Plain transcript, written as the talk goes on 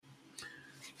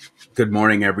Good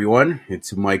morning, everyone.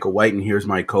 It's Michael White, and here's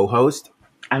my co-host.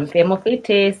 I'm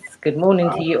Themofitis. Good morning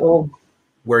to you all.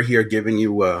 We're here giving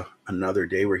you another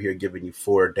day. We're here giving you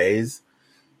 4 days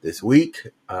this week.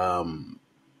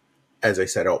 As I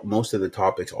said, most of the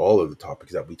topics, all of the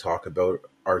topics that we talk about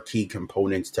are key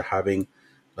components to having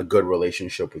a good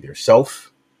relationship with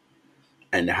yourself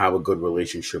and to have a good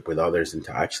relationship with others and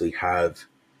to actually have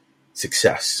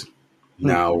success.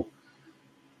 Now,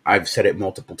 I've said it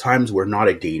multiple times. We're not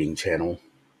a dating channel.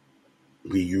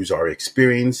 We use our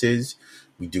experiences.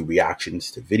 We do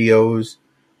reactions to videos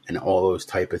and all those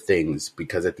type of things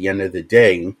because at the end of the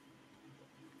day,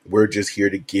 we're just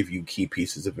here to give you key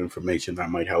pieces of information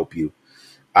that might help you.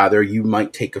 Either you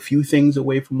might take a few things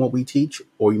away from what we teach,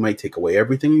 or you might take away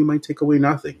everything, or you might take away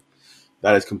nothing.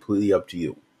 That is completely up to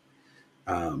you.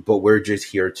 But we're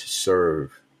just here to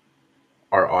serve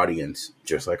our audience,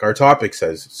 just like our topic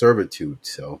says, servitude.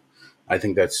 So I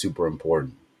think that's super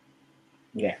important.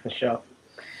 Yeah, for sure.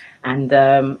 And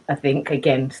I think,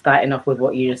 again, starting off with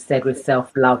what you just said with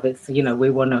self-love, it's, we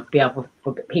want to be able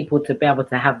for people to be able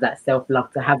to have that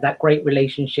self-love, to have that great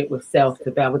relationship with self,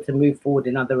 to be able to move forward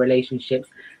in other relationships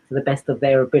to the best of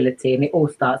their ability. And it all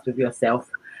starts with yourself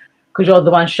because you're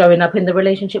the one showing up in the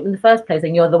relationship in the first place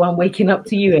and you're the one waking up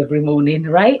to you every morning,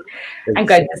 right? Exactly. And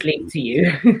going to sleep to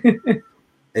you.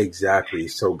 Exactly.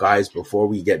 So, guys, before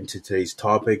we get into today's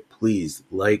topic, please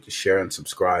like, share, and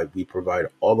subscribe. We provide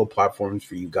all the platforms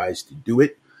for you guys to do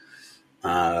it.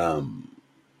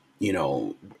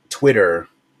 Twitter,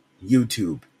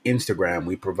 YouTube, Instagram.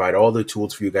 We provide all the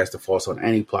tools for you guys to follow us on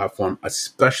any platform,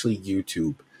 especially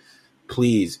YouTube.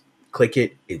 Please click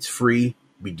it. It's free.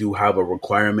 We do have a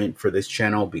requirement for this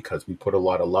channel because we put a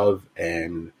lot of love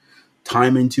and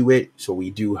time into it. So we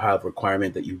do have a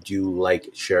requirement that you do like,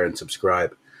 share, and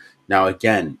subscribe. Now,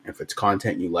 again, if it's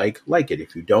content you like it.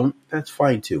 If you don't, that's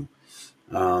fine too.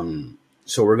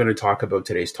 So we're going to talk about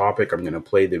today's topic. I'm going to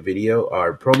play the video,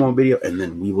 our promo video, and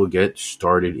then we will get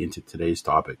started into today's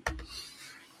topic.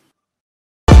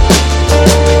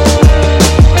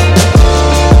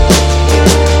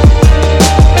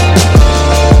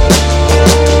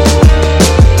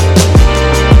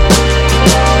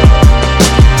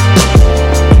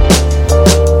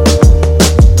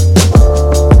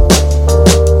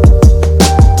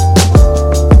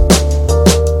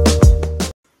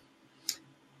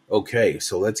 Okay,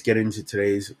 so let's get into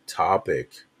today's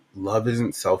topic. Love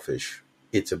isn't selfish.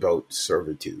 It's about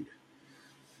servitude.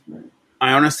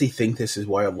 I honestly think this is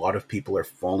why a lot of people are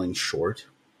falling short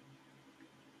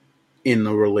in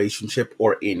the relationship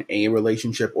or in a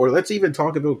relationship, or let's even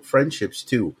talk about friendships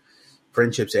too.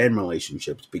 Friendships and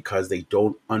relationships, because they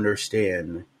don't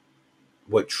understand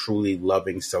what truly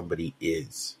loving somebody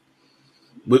is.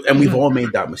 And we've all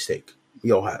made that mistake.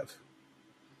 We all have.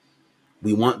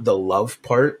 We want the love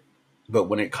part, but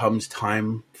when it comes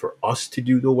time for us to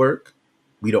do the work,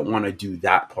 we don't want to do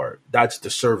that part. That's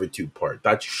the servitude part.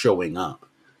 That's showing up.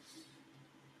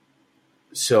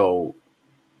 So,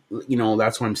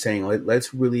 that's what I'm saying.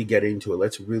 Let's really get into it.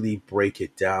 Let's really break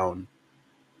it down.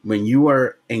 When you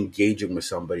are engaging with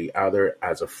somebody, either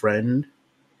as a friend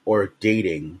or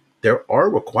dating, there are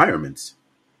requirements.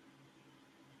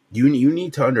 You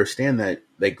need to understand that,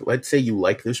 like, let's say you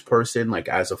like this person, like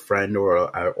as a friend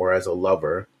or as a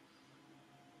lover,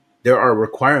 there are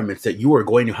requirements that you are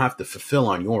going to have to fulfill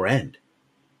on your end.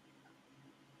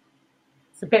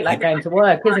 It's a bit like going to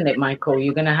work, isn't it, Michael?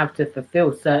 You're going to have to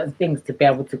fulfill certain things to be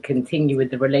able to continue with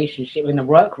the relationship, in a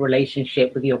work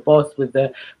relationship with your boss, with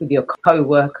your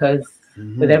co-workers,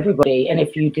 with everybody. And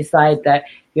if you decide that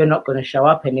you're not going to show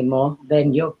up anymore,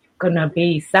 then you're gonna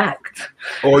be sacked,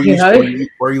 or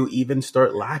you even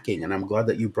start lacking. And I'm glad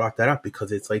that you brought that up,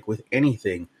 because it's like with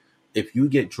anything, if you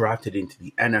get drafted into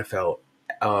the NFL,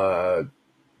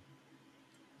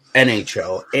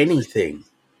 NHL, anything,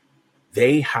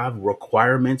 they have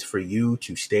requirements for you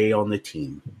to stay on the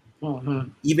team.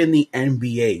 Even the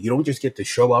NBA, you don't just get to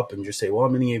show up and just say, well,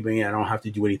 I'm in the NBA, I don't have to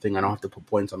do anything, I don't have to put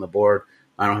points on the board,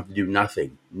 I don't have to do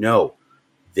nothing. No,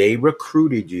 they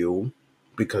recruited you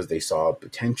because they saw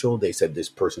potential. They said this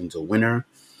person's a winner.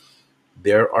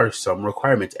 There are some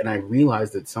requirements. And I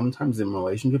realize that sometimes in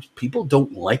relationships, people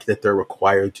don't like that they're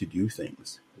required to do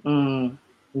things.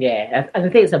 Yeah, I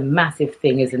think it's a massive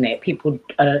thing, isn't it? People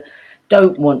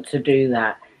don't want to do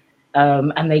that.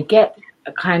 And they get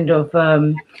kind of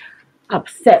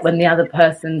upset when the other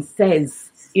person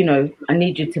says, I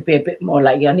need you to be a bit more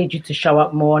like you. I need you to show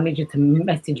up more. I need you to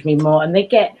message me more. And they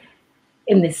get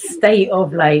in this state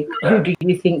of like, who do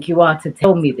you think you are to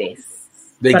tell me this?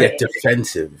 They get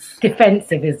defensive.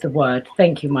 Defensive is the word.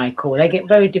 Thank you, Michael. They get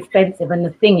very defensive. And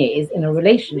the thing is, in a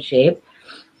relationship,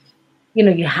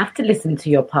 you have to listen to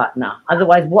your partner.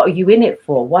 Otherwise, what are you in it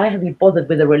for? Why have you bothered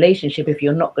with a relationship if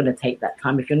you're not going to take that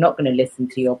time, if you're not going to listen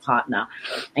to your partner,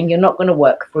 and you're not going to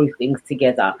work through things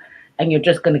together, and you're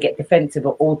just going to get defensive at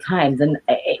all times? And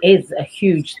it is a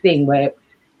huge thing where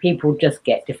people just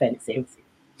get defensive.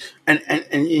 And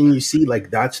you see, like,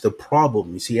 that's the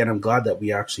problem, you see. And I'm glad that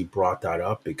we actually brought that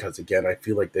up, because again, I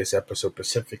feel like this episode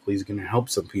specifically is going to help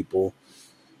some people.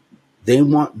 They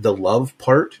want the love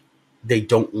part, they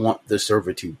don't want the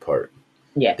servitude part.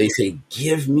 Yeah. They say,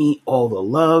 give me all the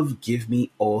love, give me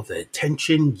all the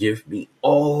attention, give me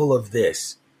all of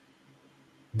this,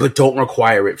 but don't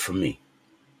require it from me.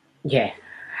 Yeah.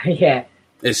 Yeah.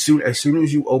 As soon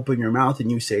as you open your mouth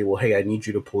and you say, well, hey, I need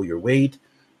you to pull your weight,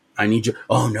 I need you.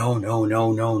 Oh, no, no,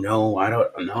 no, no, no. I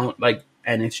don't know. Like,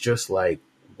 and it's just like,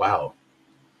 wow.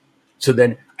 So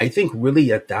then I think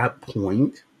really at that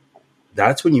point,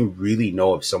 that's when you really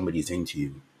know if somebody's into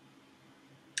you.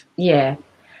 Yeah.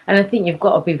 And I think you've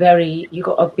got to be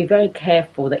very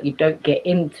careful that you don't get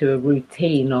into a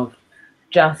routine of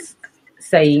just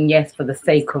saying yes for the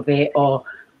sake of it, or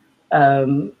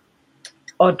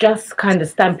just kind of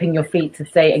stamping your feet to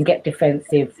say and get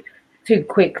defensive too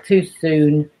quick, too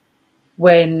soon,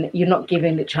 when you're not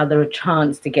giving each other a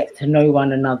chance to get to know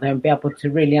one another and be able to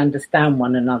really understand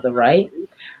one another, right?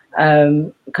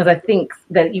 Because I think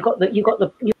that you got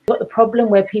the problem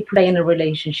where people stay in a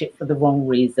relationship for the wrong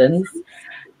reasons,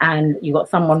 and you got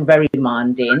someone very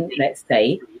demanding, let's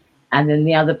say, and then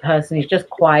the other person is just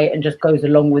quiet and just goes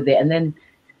along with it, and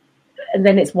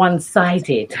then it's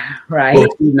one-sided, right? Well,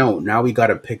 no, now we got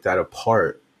to pick that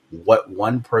apart. What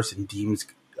one person deems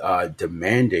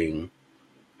demanding,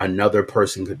 another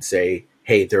person could say,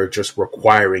 hey, they're just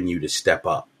requiring you to step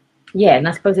up. Yeah, and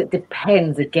I suppose it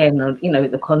depends again on,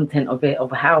 the content of it,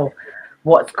 of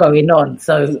what's going on.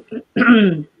 So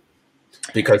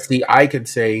because see, I could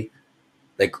say,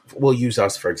 like, we'll use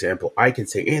us for example. I could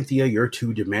say, Anthea, you're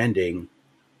too demanding,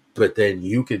 but then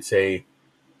you could say,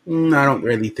 I don't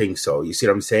really think so. You see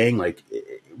what I'm saying? Like,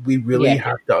 we really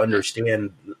have to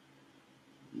understand.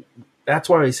 That's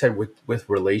why I said with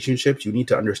relationships, you need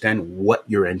to understand what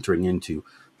you're entering into.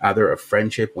 Either a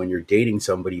friendship, when you're dating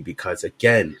somebody, because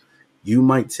again, you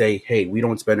might say, hey, we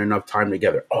don't spend enough time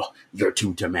together. Oh, you're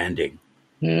too demanding.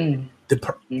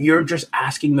 You're just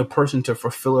asking the person to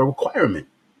fulfill a requirement.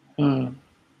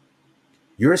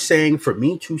 You're saying, for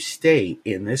me to stay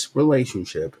in this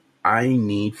relationship, I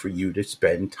need for you to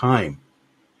spend time.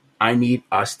 I need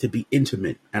us to be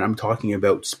intimate. And I'm talking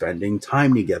about spending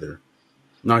time together.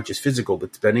 Not just physical,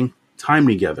 but spending time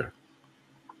together.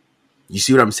 You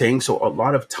see what I'm saying? So a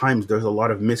lot of times there's a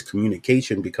lot of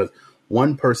miscommunication, because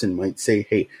one person might say,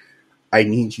 hey, I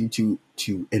need you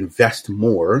to invest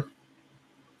more,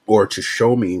 or to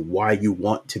show me why you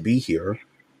want to be here.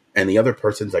 And the other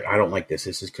person's like, I don't like this.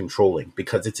 This is controlling,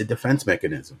 because it's a defense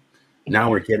mechanism.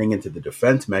 Now we're getting into the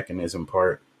defense mechanism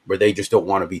part, where they just don't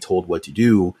want to be told what to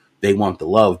do. They want the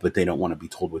love, but they don't want to be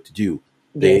told what to do.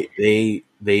 They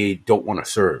don't want to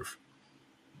serve.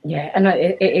 Yeah, and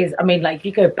it is. I mean, like, if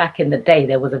you go back in the day,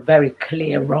 there was a very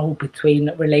clear role between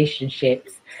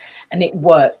relationships, and it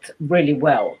worked really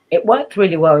well. It worked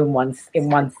really well in one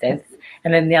sense,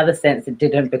 and in the other sense, it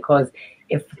didn't, because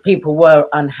if people were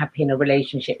unhappy in a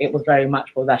relationship, it was very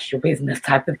much, well, that's your business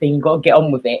type of thing. You got to get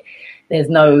on with it. There's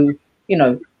no,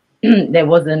 there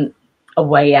wasn't a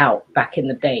way out back in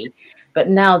the day, but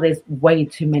now there's way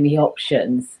too many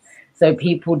options. So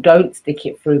people don't stick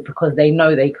it through, because they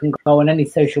know they can go on any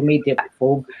social media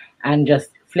platform and just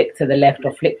flick to the left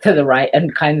or flick to the right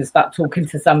and kind of start talking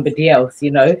to somebody else,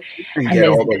 and get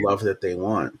all the love that they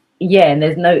want. Yeah, and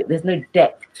there's no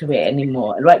depth to it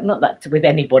anymore, right? Not that with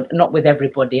anybody, not with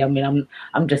everybody. I mean,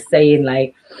 I'm just saying,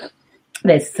 like,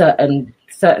 there's certain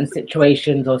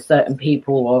situations or certain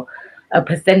people, or a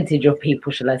percentage of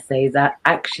people, shall I say, that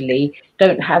actually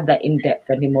don't have that in depth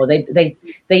anymore. They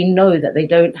know that they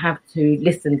don't have to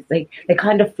listen. They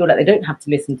kind of feel like they don't have to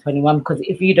listen to anyone, because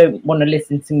if you don't want to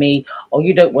listen to me, or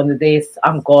you don't want this,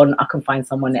 I'm gone. I can find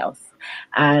someone else.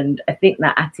 And I think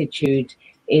that attitude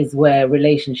is where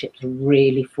relationships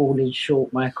really falling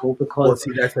short, Michael, because... Well,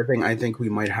 see, that's the thing. I think we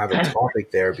might have a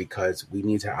topic there, because we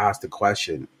need to ask the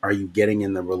question, are you getting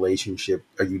in the relationship?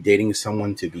 Are you dating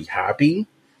someone to be happy?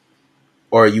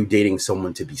 Or are you dating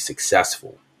someone to be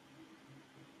successful?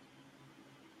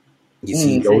 You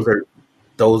see, those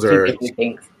are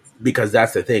because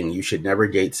that's the thing. You should never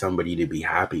date somebody to be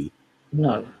happy.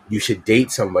 No. You should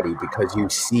date somebody because you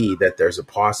see that there's a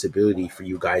possibility for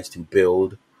you guys to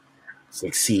build,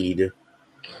 succeed,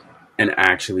 and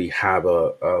actually have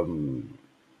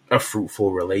a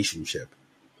fruitful relationship.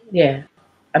 Yeah.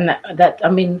 And that I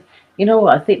mean, You know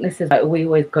what? I think this is like we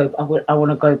always go. I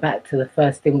want to go back to the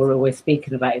first thing we're always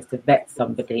speaking about is to vet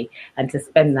somebody and to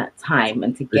spend that time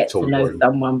and to It's get so to know important.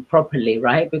 someone properly,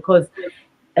 right? Because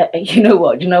you know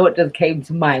what? You know what just came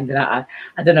to mind, and I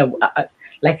don't know.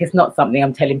 Like it's not something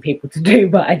I'm telling people to do,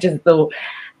 but I just thought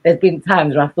there's been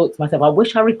times where I thought to myself, I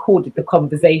wish I recorded the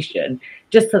conversation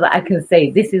just so that I can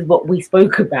say this is what we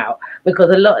spoke about.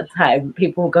 Because a lot of time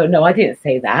people will go, no, I didn't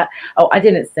say that. Oh, I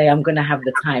didn't say I'm going to have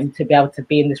the time to be able to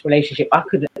be in this relationship.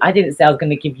 I didn't say I was going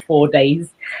to give you 4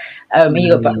 days. And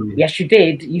you go, but yes, you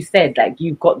did. You said like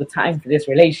you've got the time for this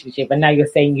relationship, and now you're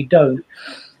saying you don't.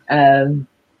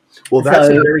 Well, that's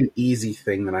a So very easy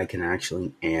thing that I can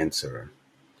actually answer.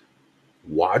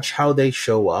 Watch how they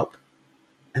show up,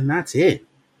 and that's it.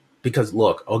 Because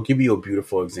look, I'll give you a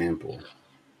beautiful example.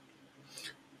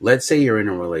 Let's say you're in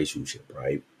a relationship,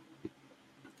 right?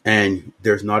 And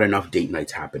there's not enough date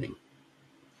nights happening,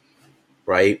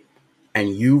 right? And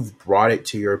you've brought it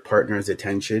to your partner's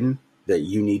attention that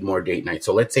you need more date nights.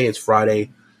 So let's say it's Friday,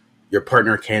 your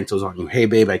partner cancels on you. Hey,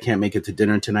 babe, I can't make it to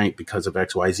dinner tonight because of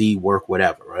XYZ, work,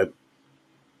 whatever, right?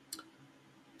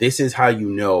 This is how you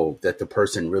know that the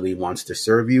person really wants to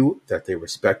serve you, that they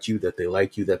respect you, that they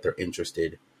like you, that they're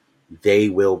interested. They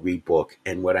will rebook.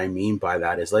 And what I mean by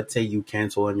that is, let's say you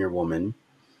cancel on your woman,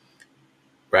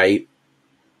 right?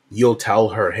 You'll tell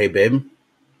her, hey, babe,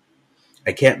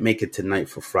 I can't make it tonight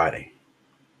for Friday,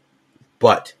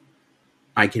 but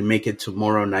I can make it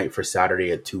tomorrow night for Saturday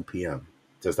at 2 p.m.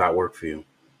 Does that work for you?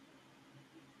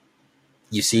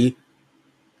 You see,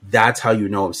 that's how you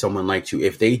know if someone likes you.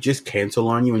 If they just cancel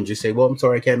on you and just say, well, I'm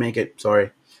sorry, I can't make it.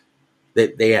 Sorry.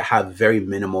 They have very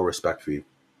minimal respect for you.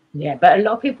 yeah, but a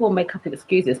lot of people make up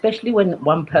excuses, especially when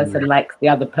one person likes the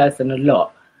other person a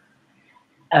lot.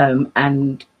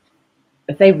 And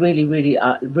if they really,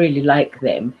 really like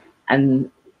them,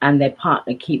 and their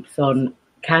partner keeps on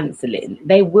cancelling,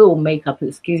 they will make up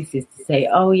excuses to say,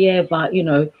 "Oh yeah, but you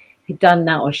know, he done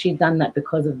that or she done that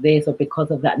because of this or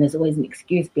because of that," and there's always an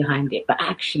excuse behind it. But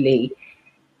actually,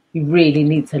 you really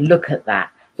need to look at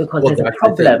that because Well, there's a that's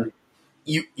the thing. problem.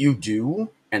 You do,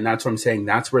 and that's what I'm saying.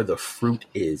 That's where the fruit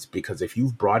is, because if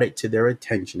you've brought it to their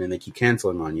attention and they keep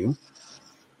canceling on you,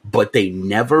 but they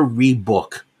never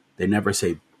rebook, they never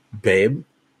say, babe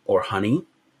or honey,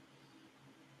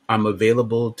 I'm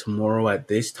available tomorrow at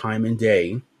this time and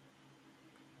day.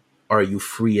 Are you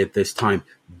free at this time?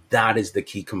 That is the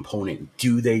key component.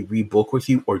 Do they rebook with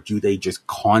you, or do they just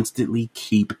constantly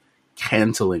keep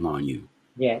canceling on you?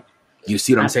 Yeah, You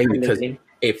see what I'm saying? Because absolutely.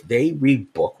 if they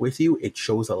rebook with you, it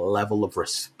shows a level of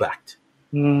respect.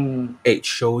 Mm, It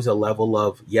shows a level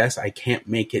of, yes, I can't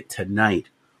make it tonight,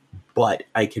 but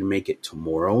I can make it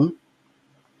tomorrow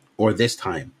or this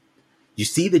time. You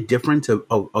see the difference of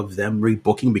them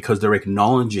rebooking, because they're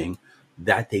acknowledging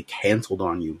that they canceled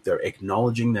on you. They're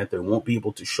acknowledging that they won't be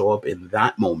able to show up in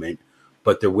that moment,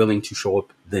 but they're willing to show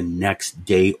up the next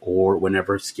day or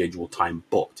whenever scheduled time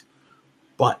booked.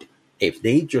 But if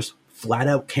they just flat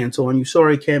out cancel on you,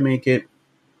 sorry, can't make it,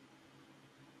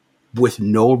 with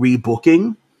no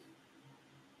rebooking,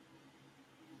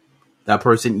 that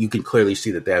person, you can clearly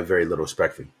see that they have very little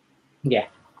respect for you. yeah,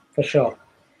 for sure.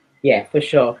 Yeah, for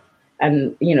sure.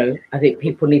 And you know, I think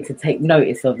people need to take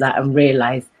notice of that and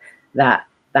realize that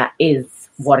that is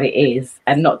what it is,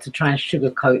 and not to try and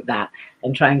sugarcoat that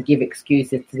and try and give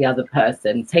excuses to the other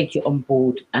person. Take it on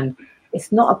board, and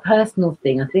it's not a personal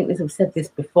thing. I think this I've said this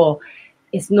before.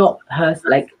 It's not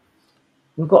like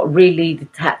we've got to really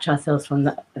detach ourselves from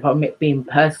that, from it being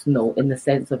personal, in the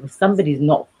sense of if somebody's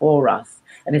not for us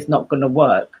and it's not going to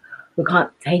work, we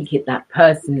can't take it that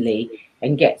personally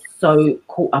and get so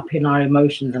caught up in our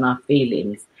emotions and our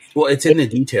feelings. Well, it's in the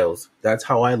details. That's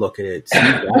how I look at it. See,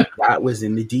 that was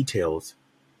in the details.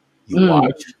 You Mm,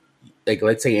 watch, like,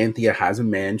 let's say Anthea has a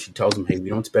man. She tells him, hey, we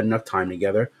don't spend enough time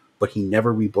together, but he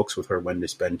never rebooks with her when to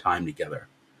spend time together.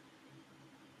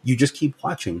 You just keep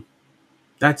watching.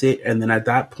 That's it. And then at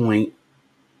that point,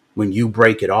 when you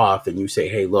break it off and you say,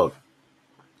 hey, look,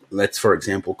 let's, for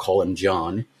example, call him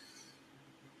John.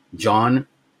 John,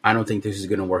 I don't think this is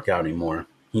going to work out anymore.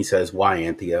 He says, why,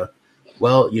 Anthea?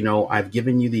 Well, you know, I've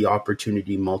given you the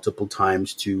opportunity multiple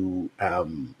times to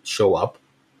show up,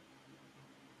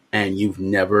 and you've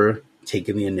never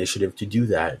taken the initiative to do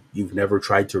that. You've never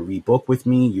tried to rebook with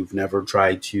me. You've never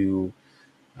tried to,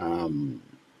 um,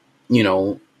 you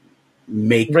know,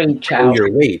 make reach pull out.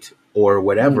 your weight or Mm,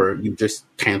 whatever. You just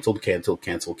cancel,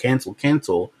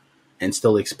 and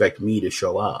still expect me to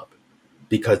show up.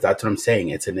 Because that's what I'm saying.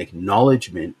 It's an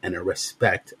acknowledgement and a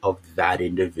respect of that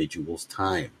individual's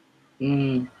time.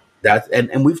 mm,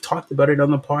 And we've talked about it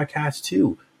on the podcast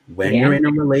too. When you're yeah. in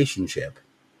a relationship,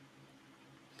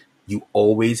 You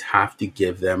always have to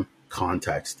give them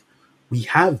context. We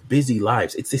have busy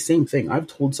lives. It's the same thing. I've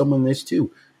told someone this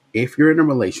too. If you're in a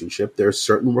relationship, there are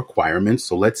certain requirements.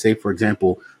 So let's say, for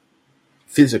example,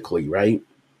 physically, right?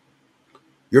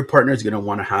 Your partner is going to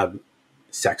want to have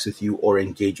sex with you or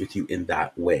engage with you in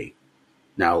that way.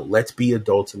 Now, let's be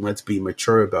adults and let's be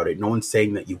mature about it. No one's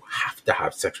saying that you have to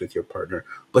have sex with your partner,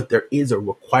 but there is a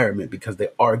requirement because they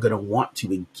are going to want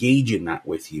to engage in that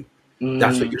with you.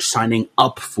 That's what you're signing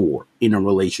up for in a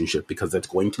relationship because that's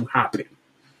going to happen.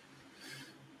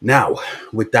 Now,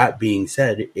 with that being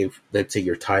said, if let's say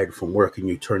you're tired from work and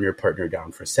you turn your partner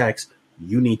down for sex,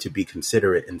 you need to be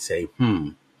considerate and say,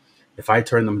 if I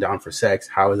turn them down for sex,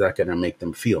 how is that going to make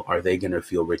them feel? Are they going to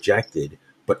feel rejected?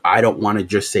 But I don't want to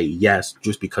just say yes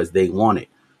just because they want it.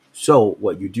 So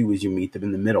what you do is you meet them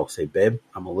in the middle. Say, babe,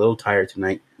 I'm a little tired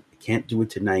tonight. I can't do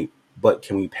it tonight, but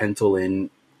can we pencil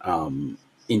in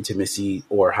intimacy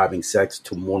or having sex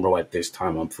tomorrow at this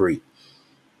time? I'm free.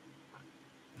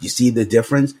 You see the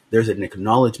difference? There's an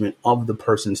acknowledgement of the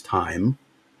person's time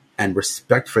and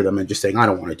respect for them and just saying, I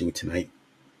don't want to do it tonight.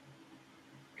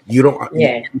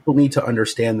 People need to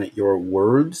understand that your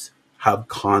words have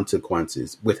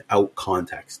consequences without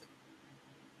context.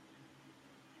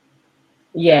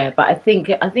 Yeah, but I think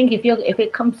if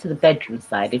it comes to the bedroom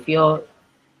side,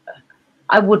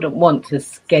 I wouldn't want to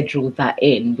schedule that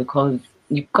in because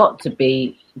you've got to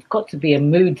be a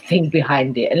mood thing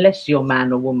behind it. Unless your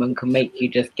man or woman can make you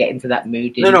just get into that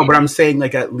mood. No, but I'm saying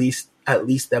like at least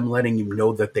them letting you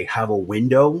know that they have a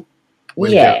window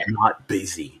where they're not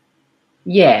busy.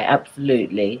 Yeah,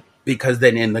 absolutely. Because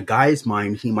then in the guy's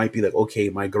mind, he might be like, okay,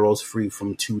 my girl's free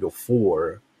from 2 to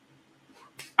 4.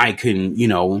 I can,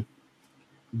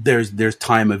 there's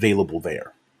time available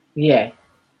there. Yeah.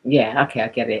 Yeah. Okay. I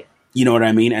get it. You know what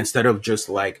I mean? Instead of just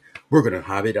like, we're going to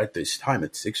have it at this time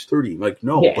at 6:30. Like,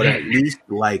 no, but at least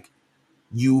like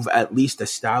you've at least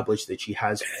established that she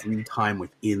has free time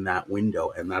within that window.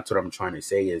 And that's what I'm trying to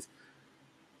say is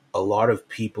a lot of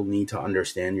people need to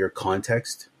understand your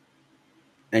context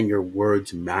and your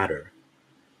words matter.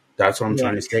 That's what I'm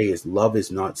trying to say is love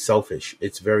is not selfish.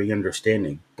 It's very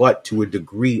understanding, but to a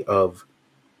degree of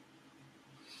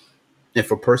if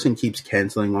a person keeps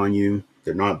canceling on you,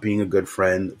 they're not being a good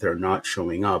friend, they're not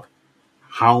showing up,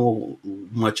 how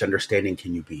much understanding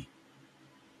can you be?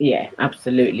 Yeah,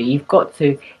 absolutely. You've got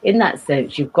to, in that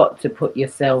sense, you've got to put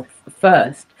yourself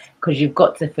first because you've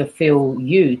got to fulfill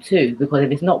you too. Because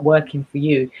if it's not working for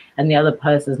you and the other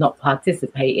person's not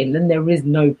participating, then there is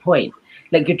no point.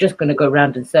 Like you're just going to go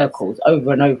round in circles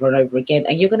over and over and over again.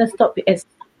 And you're going to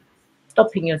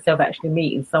stopping yourself actually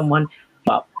meeting someone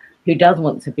who does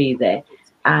want to be there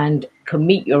and can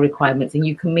meet your requirements and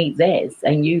you can meet theirs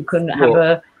and you can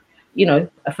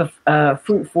have a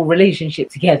fruitful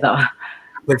relationship together.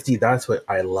 But see, that's what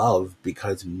I love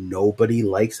because nobody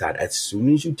likes that. As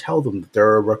soon as you tell them that there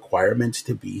are requirements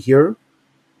to be here,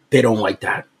 they don't like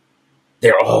that.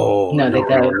 They're, no.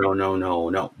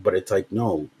 But it's like,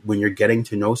 no, when you're getting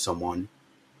to know someone,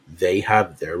 they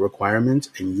have their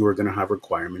requirements and you are going to have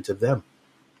requirements of them.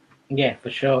 Yeah, for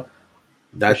sure.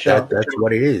 That's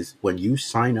what it is. When you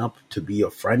sign up to be a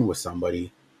friend with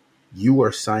somebody, you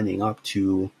are signing up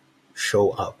to show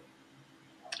up.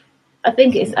 I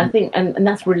think and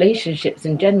that's relationships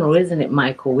in general, isn't it,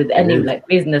 Michael? With any like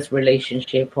business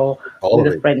relationship or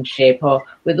with a friendship or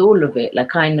with all of it.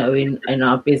 Like I know in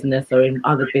our business or in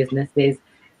other businesses,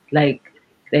 like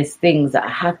there's things that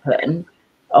happen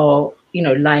or,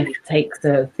 life takes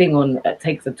a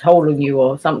toll on you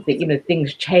or something,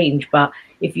 things change. But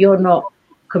if you're not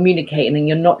communicating and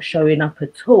you're not showing up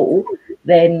at all,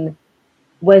 then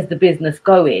where's the business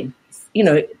going?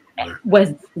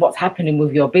 What's happening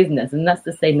with your business? And that's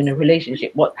the same in a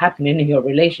relationship. What's happening in your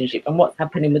relationship and what's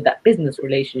happening with that business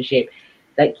relationship?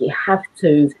 Like you have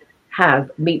to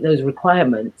meet those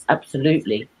requirements.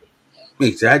 Absolutely.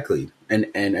 Exactly. And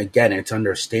again, it's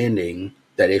understanding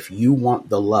that if you want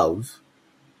the love,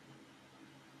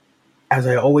 as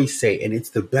I always say, and it's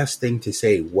the best thing to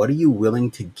say, what are you willing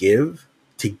to give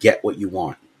to get what you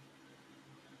want?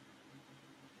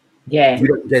 Yeah. You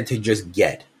don't get to just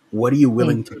get. What are you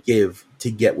willing to give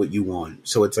to get what you want?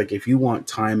 So it's like if you want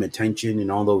time, attention, and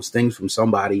all those things from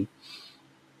somebody,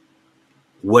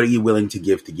 what are you willing to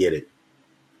give to get it?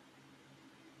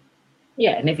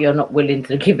 Yeah, and if you're not willing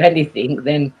to give anything,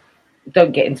 then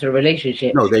don't get into a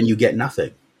relationship. No, then you get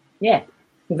nothing. Yeah,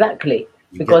 exactly.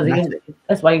 Because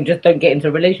that's why you just don't get into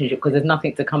a relationship because there's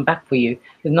nothing to come back for you.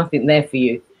 There's nothing there for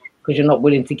you because you're not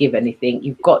willing to give anything.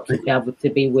 You've got to be able to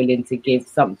be willing to give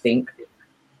something.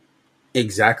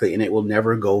 Exactly, and it will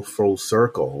never go full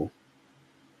circle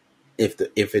if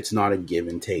it's not a give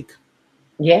and take.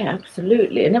 Yeah,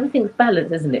 absolutely. And everything's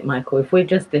balanced, isn't it, Michael? If we're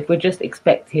just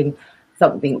expecting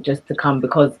something just to come,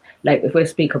 because like if we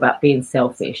speak about being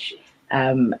selfish,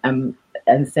 um, and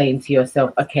and saying to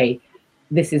yourself, okay,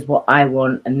 this is what I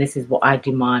want and this is what I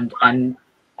demand, and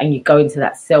you go into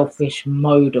that selfish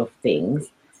mode of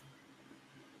things,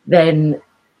 then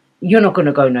you're not going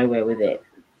to go nowhere with it.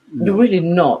 You're No. really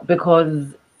not,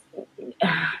 because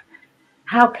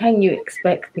how can you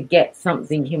expect to get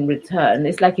something in return?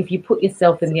 It's like if you put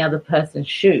yourself in the other person's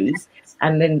shoes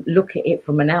and then look at it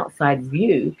from an outside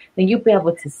view, then you'll be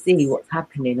able to see what's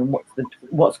happening and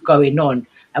what's going on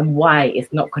and why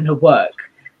it's not going to work.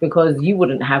 Because you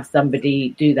wouldn't have somebody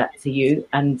do that to you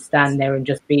and stand there and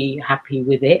just be happy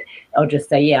with it, or just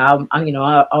say, "Yeah,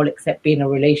 I'll accept being in a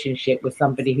relationship with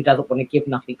somebody who doesn't want to give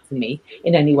nothing to me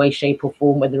in any way, shape, or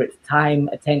form, whether it's time,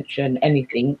 attention,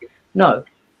 anything." No,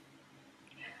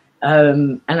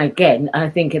 and again, I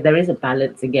think there is a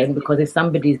balance again, because if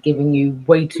somebody's giving you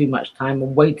way too much time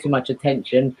and way too much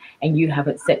attention and you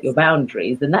haven't set your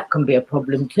boundaries, then that can be a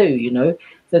problem too.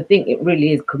 So I think it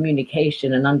really is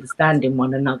communication and understanding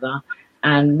one another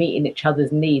and meeting each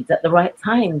other's needs at the right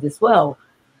times as well,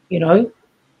 you know?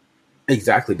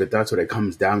 Exactly, but that's what it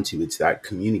comes down to. It's that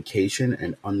communication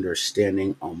and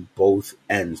understanding on both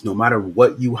ends. No matter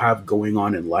what you have going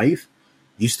on in life,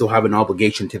 you still have an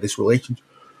obligation to this relationship.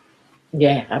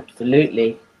 Yeah,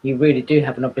 absolutely. You really do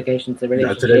have an obligation to the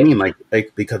That's what I relationship. mean.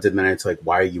 Like because then it's like,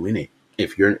 why are you in it?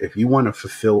 If you want to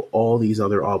fulfill all these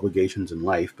other obligations in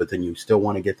life, but then you still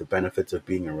want to get the benefits of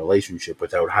being in a relationship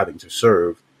without having to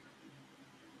serve,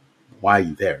 why are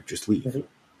you there? Just leave.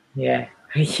 Yeah,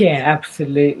 yeah,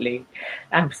 absolutely.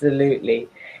 Absolutely.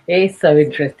 It is so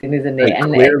interesting, isn't it?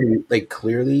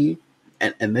 Clearly,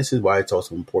 and this is why it's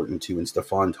also important too. And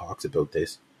Stefan talks about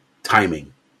this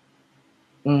timing.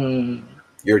 Mm,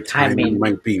 Your timing timing.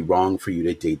 might be wrong for you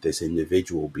to date this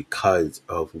individual because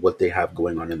of what they have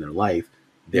going on in their life.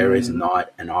 There is Mm,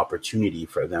 not an opportunity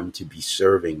for them to be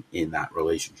serving in that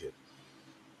relationship.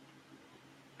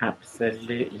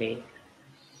 absolutely.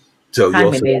 So you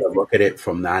also Timing got is, to look at it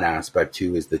from that aspect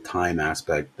too, is the time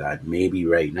aspect that maybe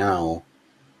right now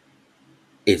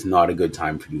is not a good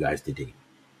time for you guys to date.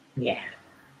 yeah,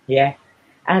 yeah.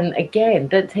 And again,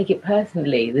 don't take it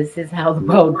personally. This is how the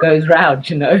No, world goes round.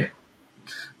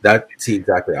 see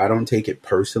exactly. I don't take it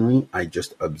personally. I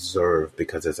just observe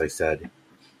because, as I said,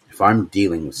 if I'm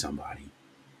dealing with somebody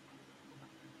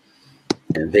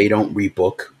and they don't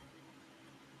rebook,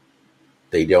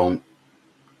 they don't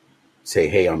say,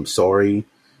 "Hey, I'm sorry,"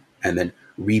 and then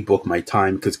rebook my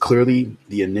time, because clearly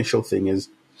the initial thing is,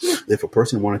 if a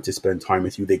person wanted to spend time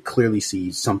with you, they clearly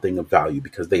see something of value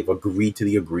because they've agreed to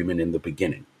the agreement in the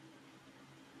beginning,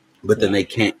 but then Yeah, they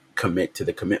can't commit to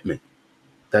the commitment.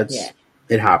 yeah, That's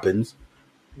It happens,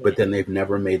 yeah, but then they've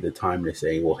never made the time to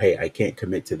say, well, hey, I can't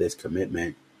commit to this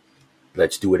commitment,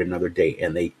 let's do it another day.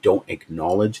 And they don't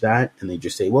acknowledge that, and they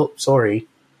just say, well, sorry.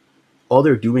 All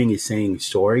they're doing is saying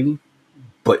sorry,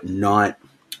 but not,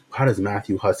 how does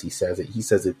Matthew Hussey says it? He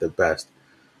says it the best.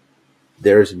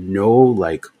 There's no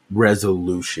like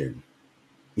resolution.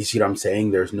 You see what I'm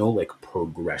saying? There's no like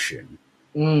progression.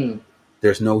 mm,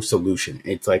 There's no solution.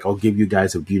 It's like, I'll give you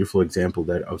guys a beautiful example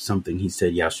that of something he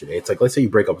said yesterday. It's like, let's say you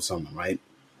break up with someone, right?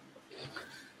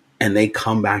 And they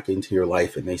come back into your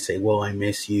life and they say, well, I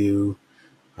miss you.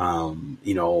 Um,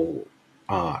 you know,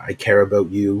 I care about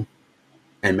you.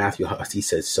 And Matthew Hussey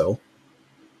says so.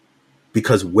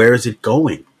 Because where is it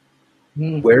going?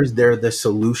 mm, Where's there the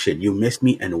solution? You missed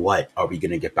me, and what? Are we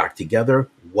going to get back together?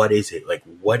 What is it? Like,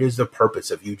 what is the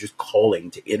purpose of you just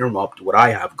calling to interrupt what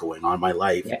I have going on in my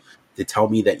life, yeah, to tell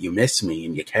me that you miss me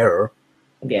and you care,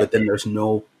 yeah. but then there's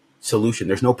no solution.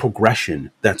 There's no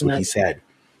progression. That's what No, he said.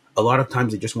 A lot of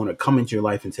times they just want to come into your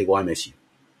life and say, well, I miss you.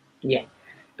 yeah.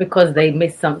 Because they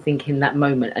miss something in that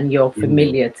moment and you're Mm,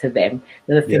 familiar to them.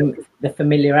 yeah. The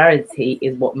familiarity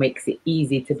is what makes it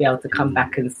easy to be able to come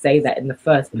back Mm, and say that in the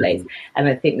first place. mm. And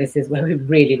I think this is where we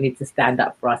really need to stand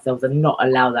up for ourselves and not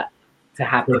allow that to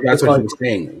But happen. that's what he Because, was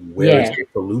saying. Where is yeah, the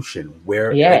solution?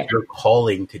 Where, like, yeah, you're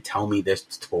calling to tell me this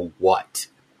for what?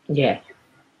 yeah.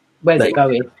 Where's it Like,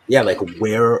 going? yeah, like,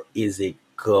 where is it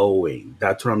going?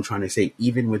 That's what I'm trying to say.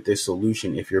 Even with this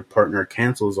solution, if your partner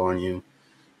cancels on you,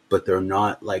 but they're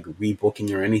not like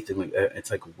rebooking or anything like that,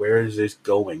 it's like, where is this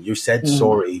going? You said Mm,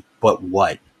 sorry, but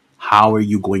what? How are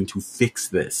you going to fix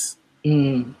this?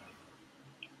 mm.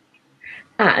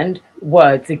 And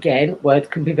words again, words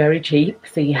can be very cheap.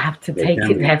 So you have to They take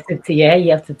can it, be. yeah,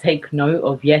 you have to take note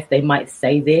of, yes, they might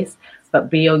say this, but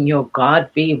be on your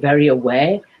guard, be very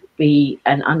aware, be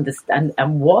and understand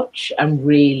and watch and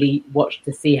really watch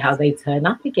to see how they turn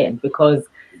up again. Because,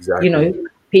 you Exactly. know,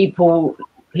 people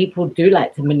people do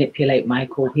like to manipulate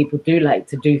Michael. People do like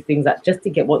to do things that just to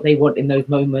get what they want in those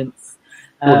moments.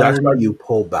 Well, that's why you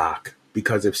pull back.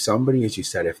 Because if somebody, as you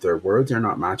said, if their words are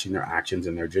not matching their actions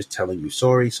and they're just telling you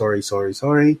sorry, sorry, sorry,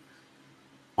 sorry,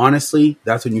 honestly,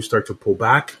 that's when you start to pull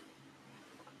back,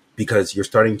 because you're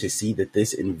starting to see that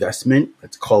this investment,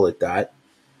 let's call it that,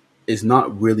 is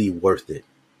not really worth it.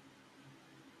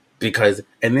 Because,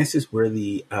 and this is where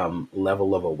the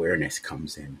level of awareness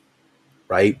comes in,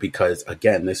 right? Because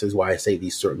again, this is why I say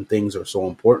these certain things are so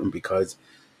important, because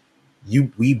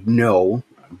we know,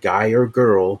 guy or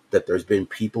girl, that there's been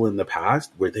people in the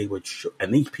past where they would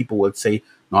and these people would say,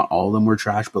 not all of them were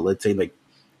trash, but let's say, like,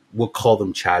 we'll call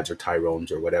them Chads or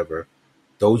Tyrones or whatever.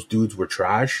 Those dudes were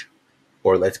trash,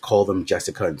 or let's call them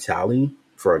Jessica and Sally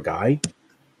for a guy.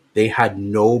 They had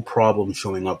no problem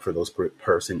showing up for those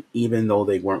person, even though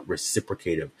they weren't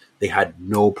reciprocative. They had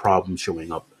no problem showing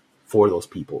up for those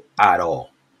people at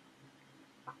all.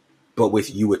 But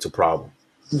with you, it's a problem.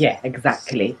 Yeah,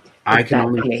 exactly. I can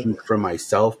only speak for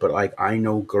myself, but like, I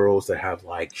know girls that have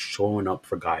like showing up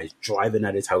for guys, driving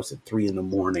at his house at 3 a.m,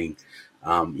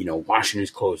 washing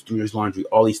his clothes, doing his laundry,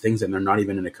 all these things, and they're not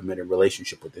even in a committed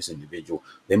relationship with this individual.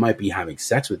 They might be having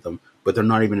sex with them, but they're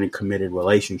not even in a committed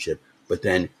relationship. But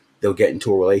then they'll get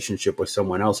into a relationship with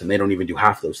someone else and they don't even do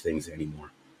half those things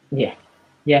anymore. Yeah.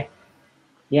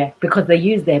 Because they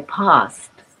use their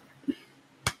past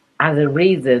as a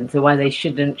reason to why they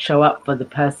shouldn't show up for the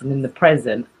person in the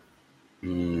present.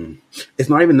 It's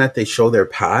not even that they show their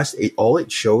past. All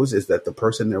it shows is that the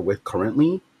person they're with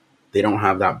currently, they don't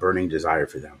have that burning desire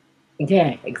for them.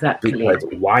 Yeah, exactly. Because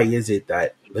why is it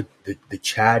that the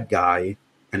Chad guy,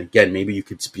 and again, maybe you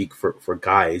could speak for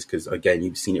guys, because again,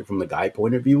 you've seen it from the guy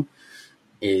point of view,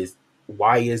 is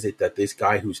why is it that this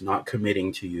guy who's not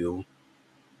committing to you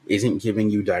isn't giving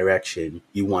you direction?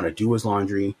 You want to do his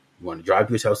laundry, you want to drive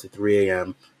to his house at 3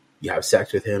 a.m, you have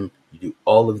sex with him, you do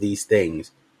all of these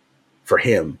things for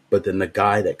him, but then the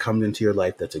guy that comes into your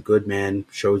life that's a good man,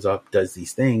 shows up, does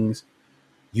these things,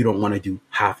 you don't want to do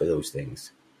half of those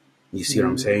things. You see what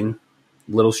I'm saying?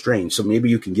 A little strange. So maybe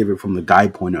you can give it from the guy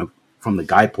point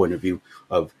of view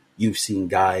of, you've seen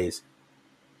guys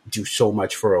do so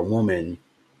much for a woman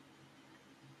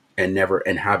and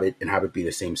have it be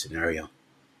the same scenario.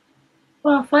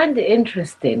 Well, I find it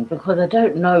interesting because I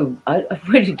don't know. I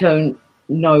really don't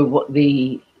know what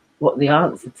the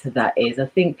answer to that is. I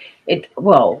think it.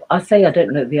 Well, I say I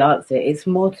don't know the answer. It's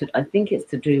more to. I think it's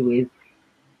to do with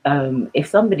if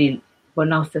somebody.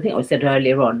 When I think I said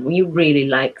earlier on, when you really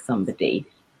like somebody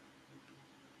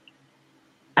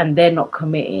and they're not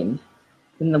committing,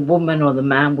 then the woman or the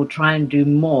man will try and do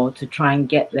more to try and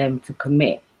get them to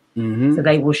commit. Mm-hmm. So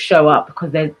they will show up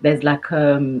because there's like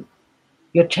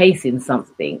you're chasing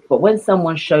something. But when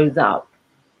someone shows up,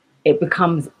 it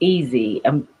becomes easy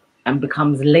and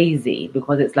becomes lazy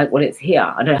because it's like, well, it's here.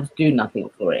 I don't have to do nothing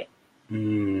for it.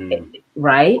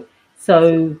 Right?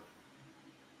 So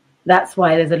that's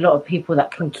why there's a lot of people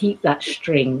that can keep that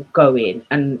string going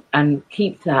and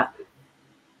keep that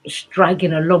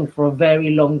dragging along for a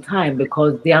very long time,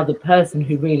 because the other person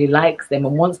who really likes them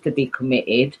and wants to be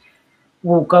committed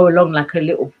will go along like a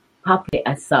little puppet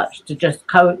as such to just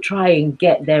try and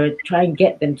get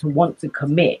them to want to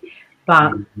commit.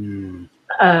 But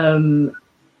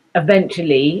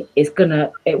eventually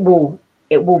it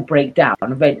will break down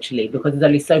eventually, because there's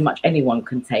only so much anyone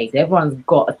can take. Everyone's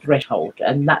got a threshold,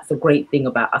 and that's the great thing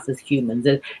about us as humans.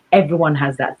 Everyone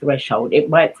has that threshold. It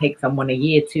might take someone a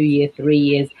year, 2 years, 3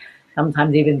 years,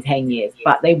 sometimes even 10 years,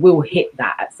 but they will hit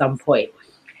that at some point.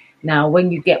 Now,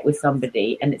 when you get with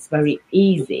somebody and it's very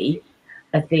easy,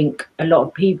 I think a lot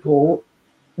of people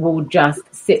will just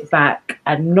sit back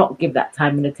and not give that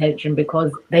time and attention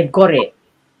because they've got it.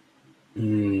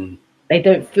 They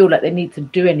don't feel like they need to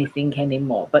do anything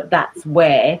anymore. But that's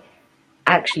where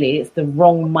actually it's the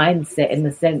wrong mindset, in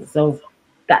the sense of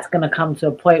that's going to come to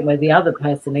a point where the other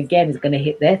person again is going to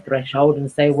hit their threshold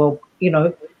and say, well,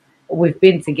 we've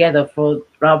been together for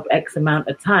X amount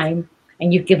of time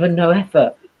and you've given no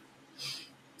effort.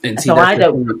 And see,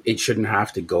 so it shouldn't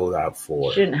have to go that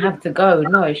far. It shouldn't have to go.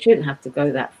 No, it shouldn't have to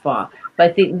go that far. But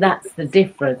I think that's the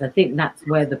difference. I think that's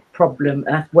where the problem,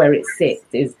 that's where it sits,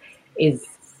 is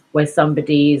where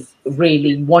somebody is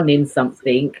really wanting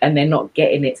something and they're not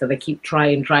getting it. So they keep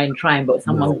trying. But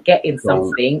someone's getting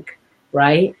something,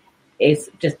 right? It's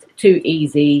just too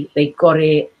easy. They got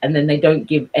it. And then they don't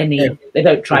give they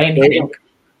don't try anything.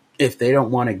 If they don't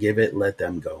want to give it, let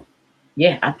them go.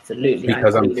 Yeah, absolutely.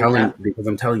 Because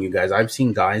I'm telling you guys, I've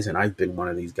seen guys, and I've been one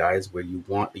of these guys where you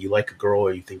like a girl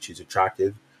or you think she's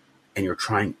attractive, and you're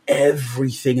trying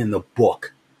everything in the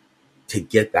book to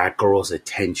get that girl's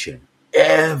attention.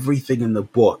 everything in the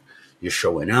book. You're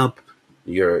showing up,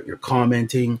 you're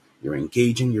commenting, you're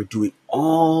engaging, you're doing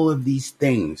all of these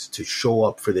things to show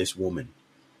up for this woman.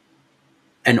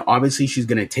 And obviously she's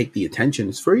going to take the attention.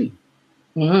 It's free.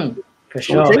 For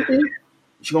She's going sure. to take it.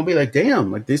 She's going to be like,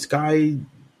 damn, like this guy.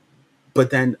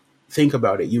 But then think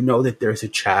about it. You know that there's a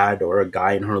Chad or a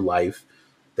guy in her life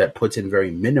that puts in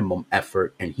very minimum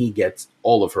effort and he gets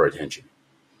all of her attention.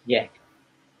 Yeah.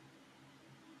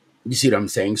 You see what I'm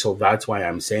saying? So that's why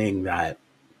I'm saying that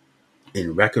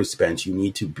in retrospect, you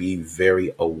need to be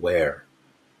very aware.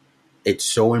 It's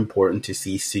so important to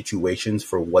see situations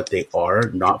for what they are,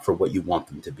 not for what you want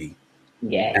them to be.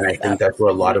 Yes, and I think that's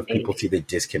where a lot of people see the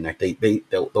disconnect.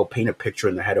 They'll paint a picture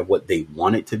in their head of what they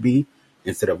want it to be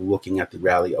instead of looking at the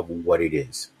reality of what it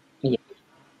is.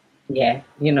 Yeah,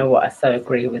 you know what? I so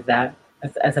agree with that.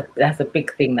 That's a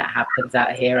big thing that happens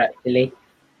out here, actually.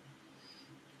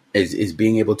 Is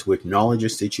being able to acknowledge a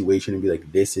situation and be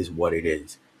like, this is what it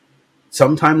is.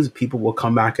 Sometimes people will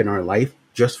come back in our life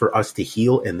just for us to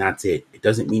heal, and that's it. It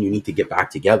doesn't mean you need to get back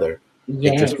together.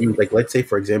 It just means, like, let's say,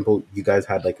 for example, you guys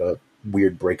had like a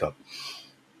weird breakup,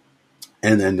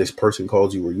 and then this person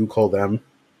calls you or you call them.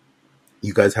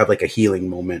 You guys have like a healing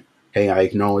moment. Hey, I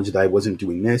acknowledge that I wasn't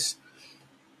doing this.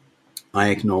 I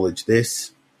acknowledge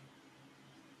this.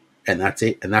 And that's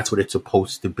it. And that's what it's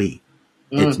supposed to be.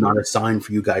 It's not a sign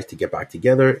for you guys to get back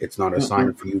together. It's not a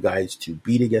sign for you guys to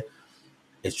be together.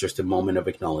 It's just a moment of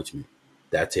acknowledgement.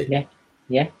 That's it.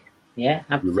 Yeah,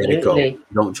 absolutely. You let it go. You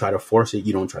don't try to force it.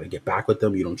 You don't try to get back with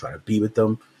them. You don't try to be with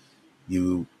them.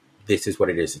 This is what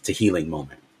it is. It's a healing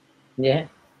moment. Yeah.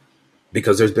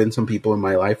 Because there's been some people in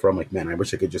my life where I'm like, man, I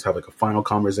wish I could just have like a final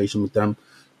conversation with them,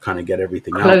 kind of get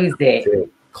everything out.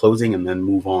 Closing and then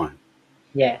move on.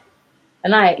 Yeah.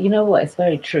 And you know what? It's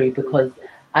very true, because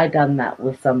I done that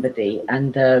with somebody,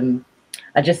 and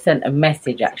I just sent a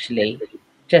message actually,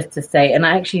 just to say, and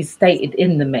I actually stated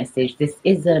in the message, this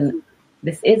isn't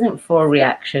for a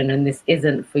reaction, and this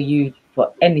isn't for you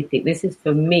for anything. This is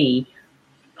for me,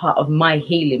 part of my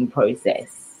healing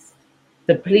process.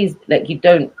 So please, like,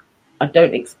 I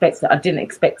didn't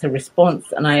expect a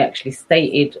response, and I actually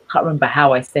stated, can't remember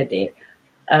how I said it,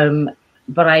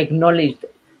 but I acknowledged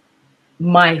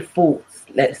my faults,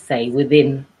 let's say,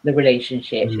 within the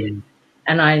relationship,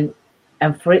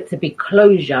 and for it to be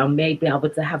closure and me be able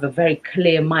to have a very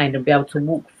clear mind and be able to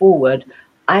walk forward,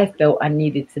 I felt I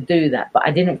needed to do that, but I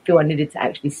didn't feel I needed to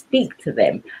actually speak to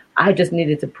them. I just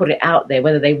needed to put it out there,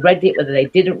 whether they read it, whether they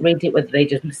didn't read it, whether they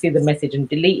just see the message and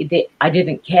deleted it. I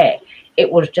didn't care.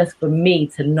 It was just for me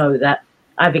to know that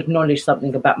I've acknowledged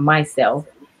something about myself,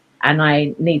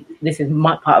 and this is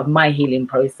part of my healing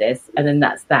process, and then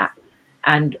that's that.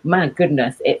 And my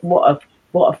goodness, what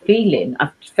a feeling.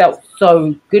 I felt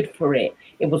so good for it.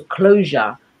 It was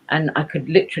closure, and I could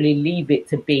literally leave it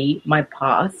to be my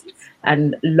past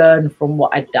and learn from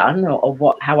what I'd done,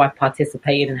 or how I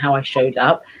participated and how I showed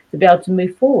up, to be able to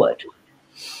move forward.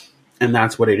 And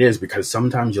that's what it is, because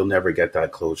sometimes you'll never get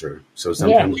that closure. So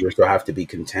sometimes you still have to be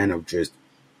content of just,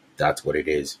 that's what it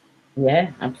is.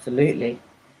 Yeah, absolutely.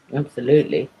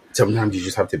 Sometimes you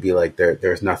just have to be like,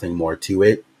 there's nothing more to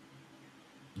it.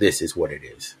 This is what it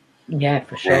is. Yeah,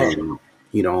 for sure.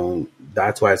 And,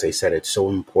 that's why, as I said, it's so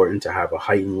important to have a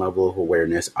heightened level of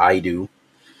awareness. I do.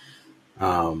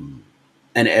 And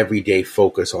every day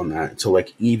focus on that. So,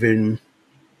 like, even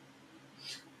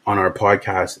on our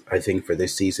podcast, I think for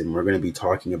this season, we're going to be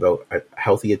talking about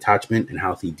healthy attachment and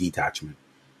healthy detachment,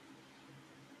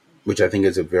 which I think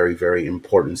is a very, very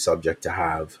important subject to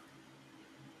have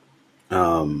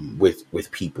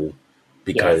with people,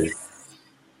 because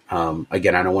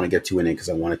again, I don't want to get too in it because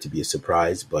I want it to be a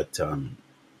surprise, but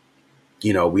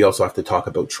we also have to talk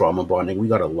about trauma bonding. We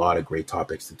got a lot of great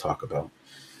topics to talk about,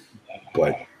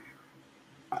 but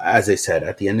as I said,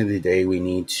 at the end of the day, we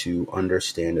need to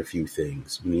understand a few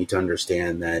things. We need to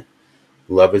understand that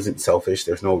love isn't selfish.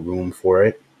 There's no room for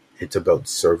it. It's about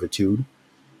servitude,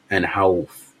 and how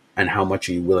much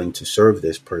are you willing to serve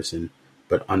this person,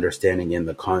 but understanding in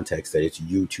the context that it's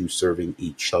you two serving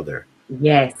each other.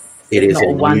 Yes. It is a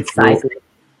one-sided.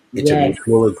 It's a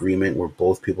mutual agreement where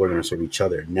both people are going to serve each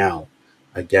other. Now,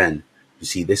 again, you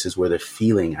see, this is where the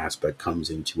feeling aspect comes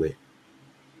into it.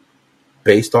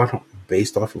 Based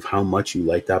off of how much you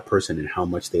like that person and how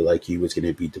much they like you, is going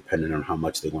to be dependent on how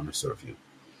much they want to serve you.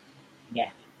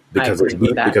 Yeah. Because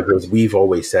as we've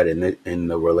always said in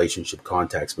the relationship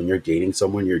context, when you're dating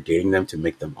someone, you're dating them to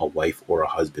make them a wife or a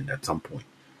husband at some point.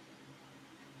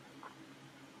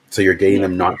 So you're dating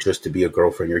them not just to be a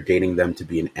girlfriend, you're dating them to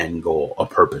be an end goal, a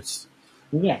purpose.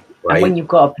 Yeah. Right? And when you've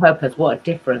got a purpose, what a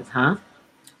difference, huh?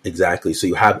 Exactly. So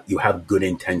you have good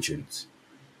intentions.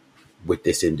 with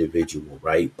this individual,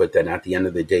 right? But then at the end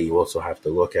of the day, you also have to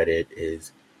look at it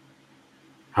is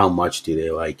how much do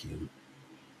they like you?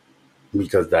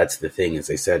 Because that's the thing, as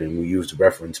I said, and we used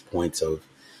reference points of,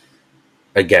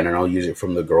 again, and I'll use it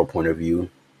from the girl point of view.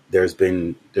 There's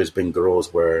been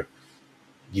girls where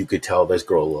you could tell this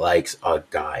girl likes a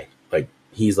guy. Like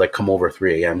he's like, come over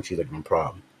 3 a.m. She's like, no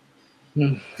problem.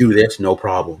 Do this, no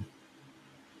problem.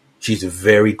 She's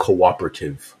very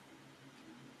cooperative.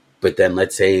 But then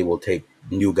let's say we'll take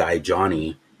new guy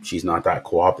Johnny. She's not that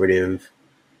cooperative.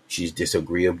 She's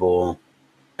disagreeable.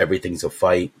 Everything's a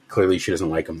fight. Clearly she doesn't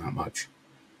like him that much.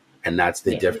 And that's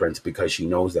the difference, because she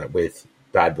knows that with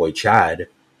bad boy Chad,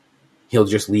 he'll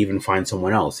just leave and find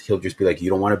someone else. He'll just be like, you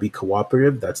don't want to be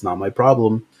cooperative? That's not my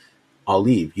problem. I'll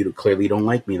leave. You clearly don't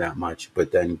like me that much.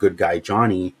 But then good guy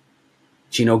Johnny,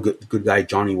 she know good guy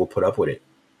Johnny will put up with it.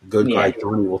 Good guy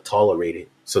Johnny will tolerate it.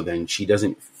 So then she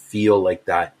doesn't feel like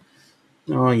that,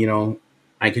 oh,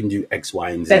 I can do X, Y,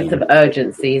 and Z. Sense of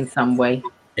urgency in some way.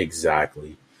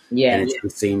 Exactly. Yeah. And it's the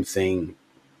same thing,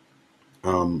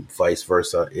 vice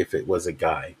versa, if it was a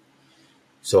guy.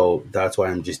 So that's why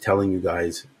I'm just telling you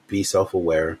guys, be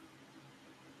self-aware,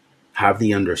 have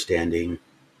the understanding,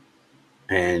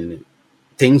 and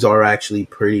things are actually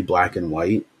pretty black and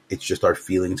white. It's just our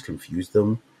feelings confuse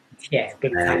them. Yeah,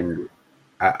 big time. And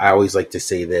I always like to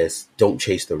say this, don't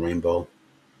chase the rainbow.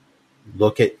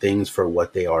 Look at things for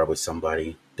what they are with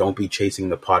somebody. Don't be chasing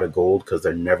the pot of gold, because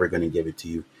they're never going to give it to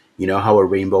you. You know how a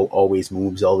rainbow always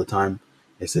moves all the time?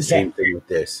 It's the same thing with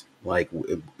this. Like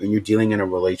when you're dealing in a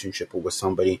relationship with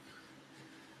somebody,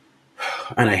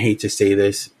 and I hate to say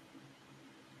this,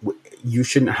 you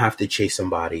shouldn't have to chase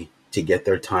somebody to get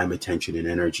their time, attention, and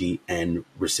energy and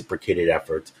reciprocated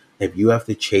efforts. If you have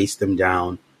to chase them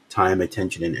down, time,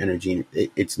 attention, and energy,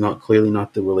 it's clearly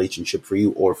not the relationship for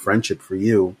you or friendship for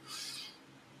you.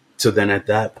 So then at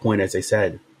that point, as I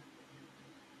said,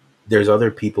 there's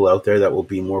other people out there that will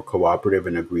be more cooperative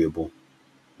and agreeable.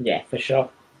 Yeah, for sure.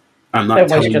 Don't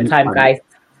waste your time, guys.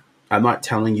 I'm not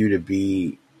telling you to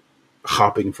be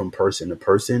hopping from person to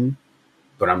person,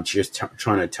 but I'm just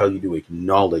trying to tell you to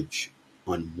acknowledge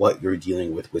on what you're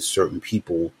dealing with certain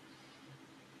people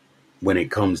when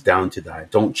it comes down to that.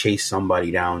 Don't chase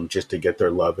somebody down just to get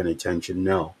their love and attention.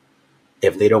 No.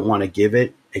 If they don't want to give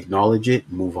it, acknowledge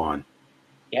it, move on.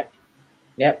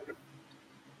 Yep.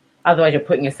 Otherwise, you're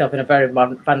putting yourself in a very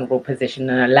vulnerable position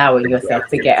and allowing yourself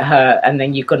to get hurt, and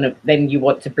then you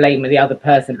want to blame the other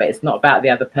person, but it's not about the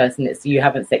other person. It's you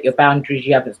haven't set your boundaries,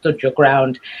 you haven't stood your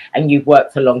ground, and you've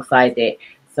worked alongside it.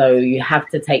 So you have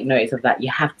to take notice of that.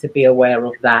 You have to be aware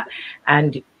of that,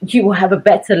 and you will have a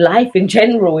better life in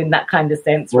general in that kind of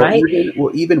sense, right?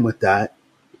 Even with that,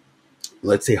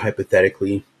 let's say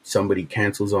hypothetically somebody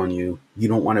cancels on you. You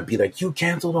don't want to be like, you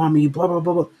canceled on me, blah, blah,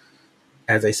 blah, blah.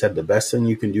 As I said, the best thing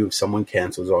you can do if someone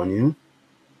cancels on you,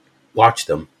 watch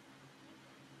them.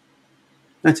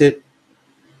 That's it.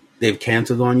 They've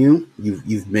canceled on you.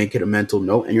 You've make it a mental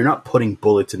note, and you're not putting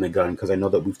bullets in the gun, because I know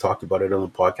that we've talked about it on the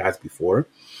podcast before.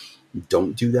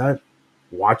 Don't do that.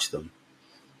 Watch them.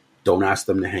 Don't ask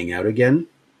them to hang out again.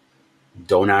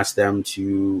 Don't ask them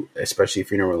to, especially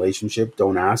if you're in a relationship,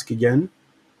 don't ask again,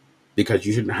 because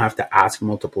you shouldn't have to ask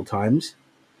multiple times.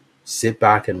 Sit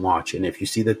back and watch. And if you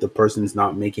see that the person's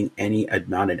not making any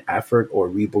amounted effort or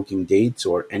rebooking dates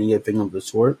or anything of the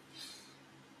sort,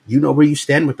 you know where you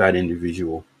stand with that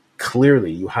individual.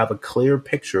 Clearly, you have a clear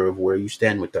picture of where you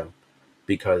stand with them,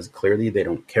 because clearly they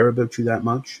don't care about you that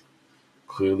much.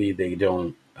 Clearly they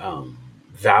don't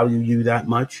value you that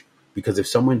much, because if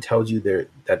someone tells you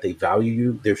that they value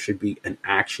you, there should be an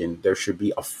action. There should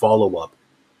be a follow-up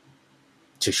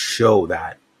to show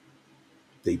that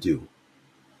they do.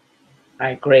 I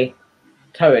agree.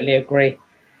 Totally agree.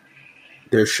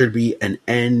 There should be an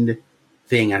end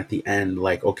thing at the end,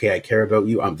 like, okay, I care about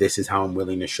you. This is how I'm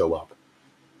willing to show up.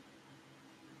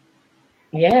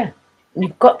 Yeah.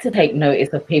 You've got to take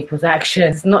notice of people's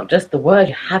actions, not just the word.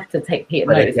 You have to take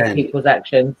notice of people's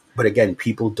actions. But again,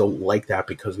 people don't like that,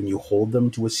 because when you hold them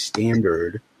to a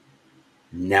standard,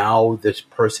 now this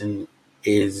person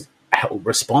is held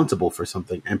responsible for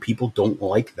something, and people don't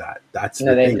like that. That's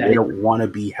the thing. They don't want to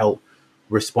be held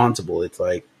responsible. It's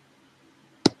like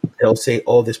they'll say,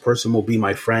 oh, this person will be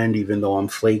my friend even though I'm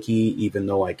flaky, even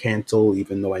though I cancel,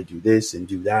 even though I do this and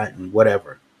do that and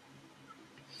whatever.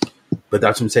 But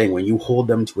that's what I'm saying. When you hold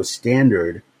them to a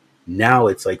standard, now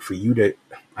it's like for you to,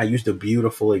 I used a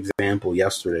beautiful example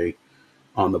yesterday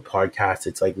on the podcast.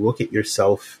 It's like, look at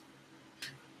yourself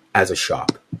as a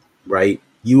shop, right?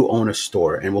 You own a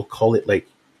store, and we'll call it like,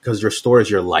 because your store is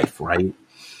your life, right?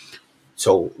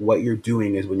 So what you're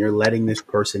doing is when you're letting this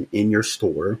person in your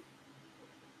store,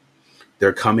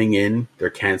 They're coming in,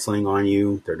 they're canceling on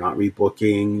you, they're not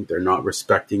rebooking, they're not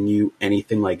respecting you,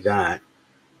 anything like that.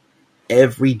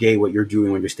 Every day, what you're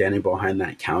doing when you're standing behind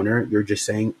that counter, you're just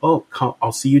saying, "Oh,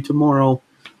 I'll see you tomorrow.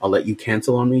 I'll let you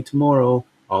cancel on me tomorrow.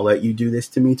 I'll let you do this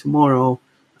to me tomorrow.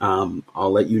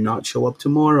 I'll let you not show up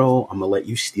tomorrow. I'm gonna let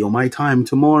you steal my time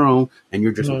tomorrow." And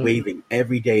you're just waving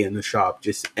every day in the shop,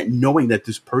 just and knowing that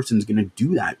this person's gonna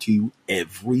do that to you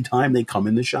every time they come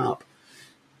in the shop.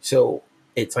 So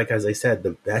it's like, as I said,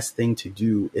 the best thing to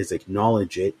do is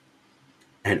acknowledge it.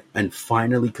 And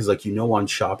finally, because like, on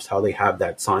shops how they have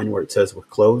that sign where it says we're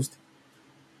closed,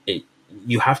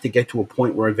 you have to get to a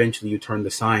point where eventually you turn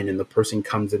the sign and the person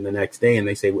comes in the next day and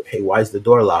they say, "Hey, why is the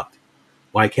door locked?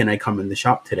 Why can't I come in the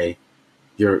shop today?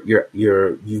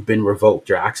 You've been revoked.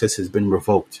 Your access has been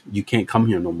revoked. You can't come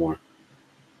here no more."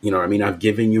 You know what I mean? I've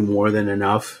given you more than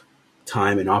enough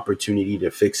time and opportunity to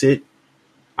fix it.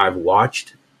 I've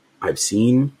watched, I've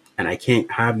seen, and I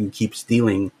can't have you keep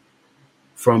stealing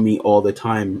from me all the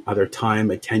time, either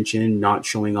time, attention, not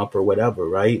showing up or whatever,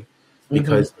 right?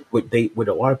 Because what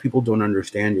a lot of people don't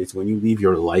understand is when you leave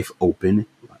your life open,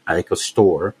 like a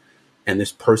store, and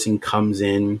this person comes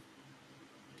in,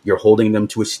 you're holding them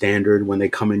to a standard when they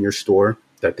come in your store,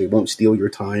 that they won't steal your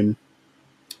time,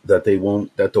 that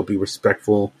they'll be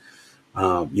respectful,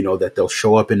 that they'll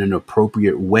show up in an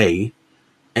appropriate way.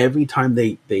 Every time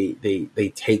they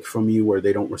take from you or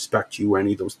they don't respect you or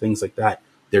any of those things like that,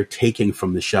 they're taking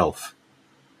from the shelf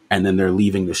and then they're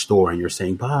leaving the store and you're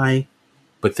saying bye.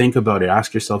 But think about it.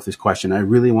 Ask yourself this question. I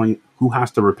really want you, who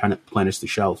has to replenish the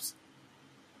shelves?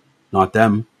 Not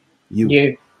them.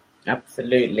 You.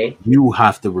 Absolutely. You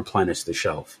have to replenish the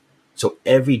shelf. So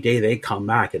every day they come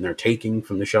back and they're taking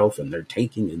from the shelf and they're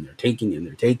taking and they're taking and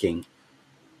they're taking.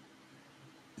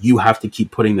 You have to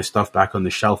keep putting the stuff back on the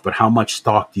shelf. But how much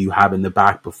stock do you have in the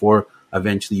back before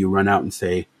eventually you run out and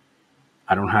say,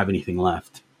 "I don't have anything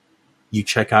left"? You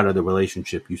check out of the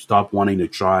relationship. You stop wanting to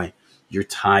try. You're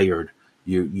tired.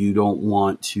 You don't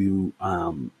want to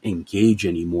engage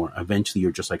anymore. Eventually,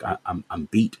 you're just like, I'm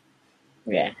beat.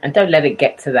 Yeah, and don't let it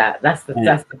get to that. That's the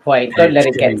point. Don't let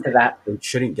it get to that. It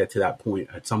shouldn't get to that point.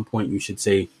 At some point, you should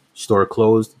say, "Store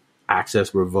closed,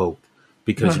 access revoked,"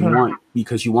 because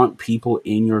you want people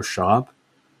in your shop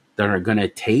that are going to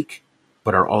take,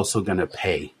 but are also going to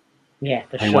pay. Yeah,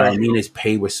 and what I mean is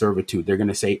pay with servitude. They're going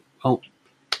to say, "Oh,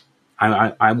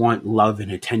 I want love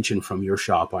and attention from your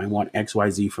shop. I want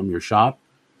XYZ from your shop."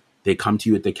 They come to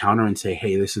you at the counter and say,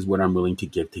 "Hey, this is what I'm willing to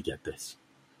give to get this."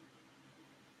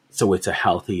 So it's a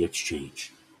healthy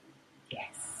exchange.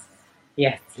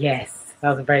 Yes.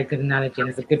 That was a very good analogy and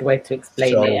it's a good way to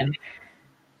explain it. And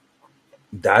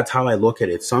that's how I look at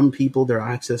it. Some people, their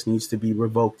access needs to be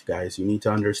revoked, guys. You need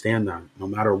to understand that. No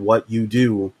matter what you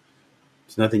do,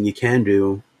 there's nothing you can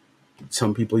do.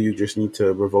 Some people, you just need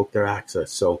to revoke their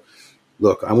access. So,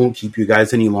 look, I won't keep you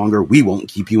guys any longer. We won't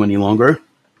keep you any longer.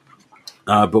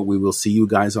 But we will see you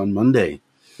guys on Monday.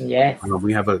 Yes.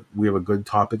 We have a good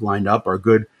topic lined up. Our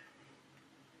good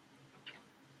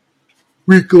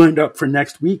week lined up for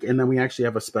next week, and then we actually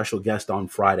have a special guest on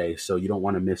Friday, so you don't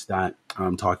want to miss that.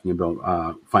 Talking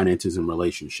about finances and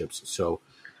relationships. So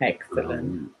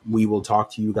excellent. We will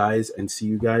talk to you guys and see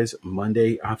you guys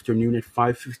Monday afternoon at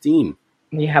 5:15.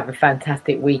 You have a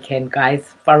fantastic weekend, guys.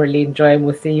 Thoroughly enjoy, and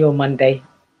we'll see you on Monday.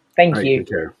 Thank you. Take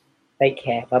care. Take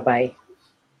care. Bye-bye.